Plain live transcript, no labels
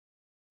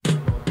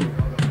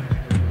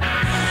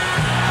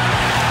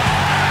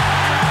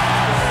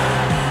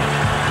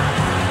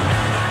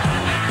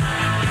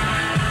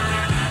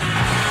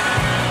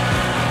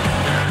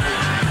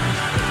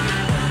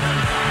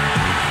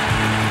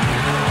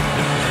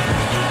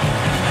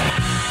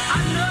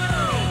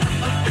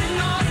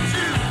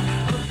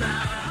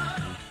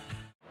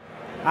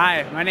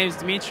Hi, my name is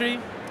Dimitri.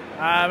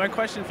 My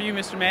question for you,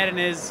 Mr. Madden,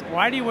 is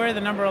why do you wear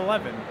the number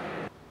 11?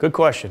 Good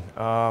question.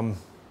 I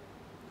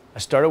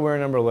started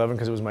wearing number 11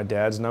 because it was my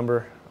dad's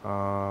number.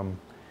 And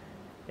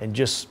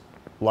just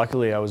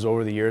luckily,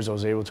 over the years, I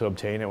was able to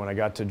obtain it. When I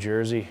got to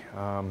Jersey,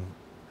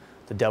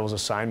 the Devils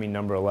assigned me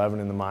number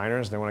 11 in the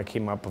minors. Then when I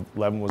came up,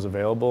 11 was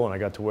available, and I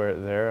got to wear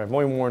it there. I've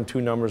only worn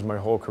two numbers my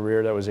whole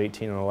career. That was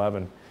 18 and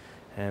 11.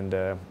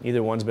 And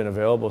either one's been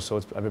available, so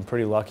I've been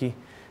pretty lucky.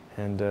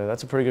 And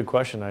that's a pretty good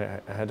question. I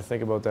had to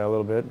think about that a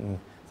little bit, and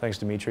thanks,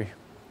 Dimitri.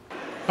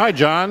 Hi,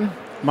 John.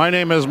 My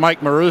name is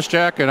Mike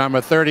Maruschak, and I'm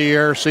a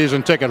 30-year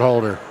season ticket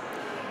holder.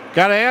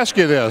 Got to ask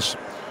you this.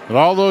 In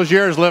all those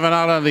years living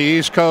out on the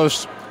East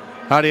Coast,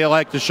 how do you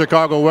like the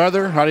Chicago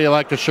weather? How do you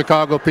like the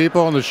Chicago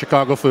people and the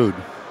Chicago food?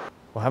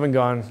 Well, having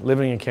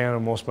living in Canada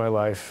most of my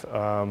life,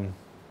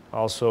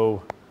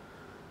 also,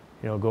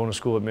 going to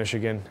school at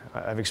Michigan,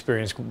 I've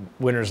experienced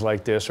winters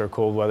like this or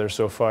cold weather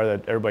so far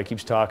that everybody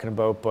keeps talking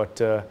about.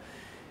 But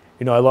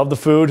I love the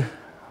food.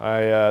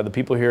 The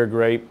people here are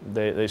great.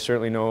 They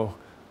certainly know,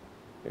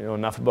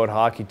 enough about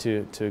hockey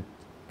to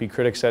be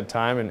critics at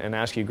time and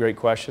ask you great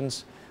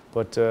questions.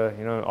 But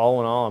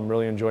all in all, I'm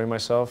really enjoying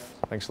myself.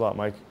 Thanks a lot,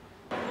 Mike.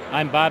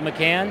 I'm Bob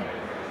McCann.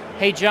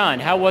 Hey, John,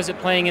 how was it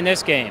playing in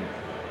this game?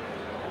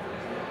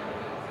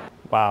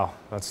 Wow,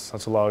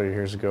 that's a lot of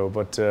years ago,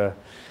 but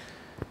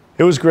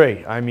it was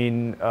great. I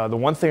mean, the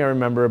one thing I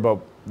remember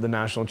about the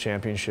national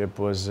championship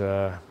was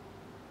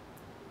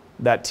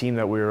that team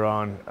that we were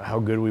on, how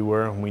good we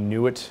were, and we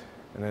knew it.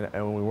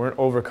 And we weren't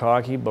over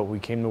cocky, but we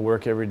came to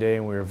work every day,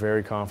 and we were a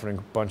very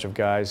confident bunch of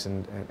guys,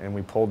 and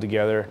we pulled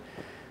together.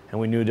 And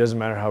we knew it doesn't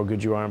matter how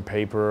good you are on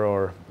paper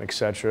or et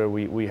cetera,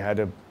 we had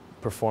to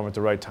perform at the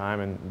right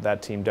time, and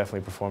that team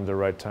definitely performed at the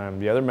right time.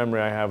 The other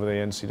memory I have of the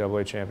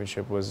NCAA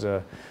championship was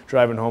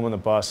driving home on the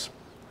bus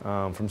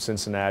from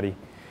Cincinnati.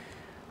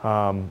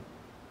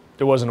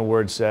 There wasn't a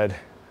word said.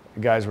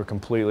 The guys were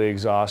completely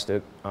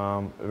exhausted.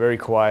 A very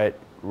quiet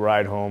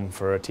ride home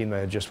for a team that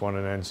had just won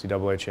an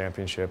NCAA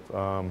championship,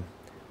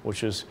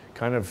 which is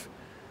kind of,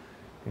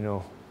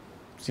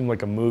 seemed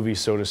like a movie,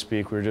 so to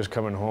speak. We were just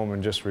coming home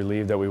and just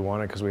relieved that we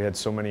won it because we had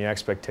so many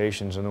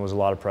expectations and there was a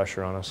lot of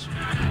pressure on us.